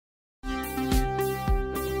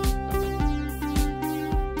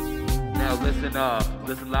listen up,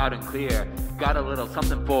 listen loud and clear. Got a little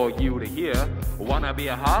something for you to hear. Wanna be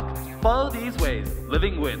a hawk? Follow these ways.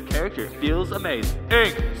 Living with character feels amazing.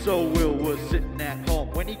 So Will was sitting at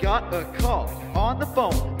home when he got a call on the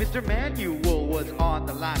phone. Mr. Manuel was on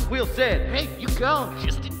the line. Will said, "Hey, you called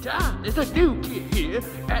just in time. There's a new kid here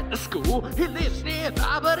at the school. He lives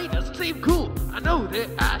nearby, but he doesn't seem cool. I know that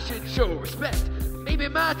I should show respect. Maybe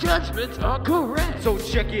my judgments are correct. So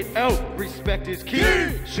check it out, respect is key.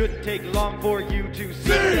 Shouldn't take long for you to see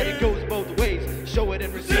that it goes both ways. Show it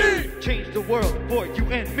and receive. Change the world for you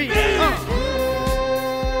and me.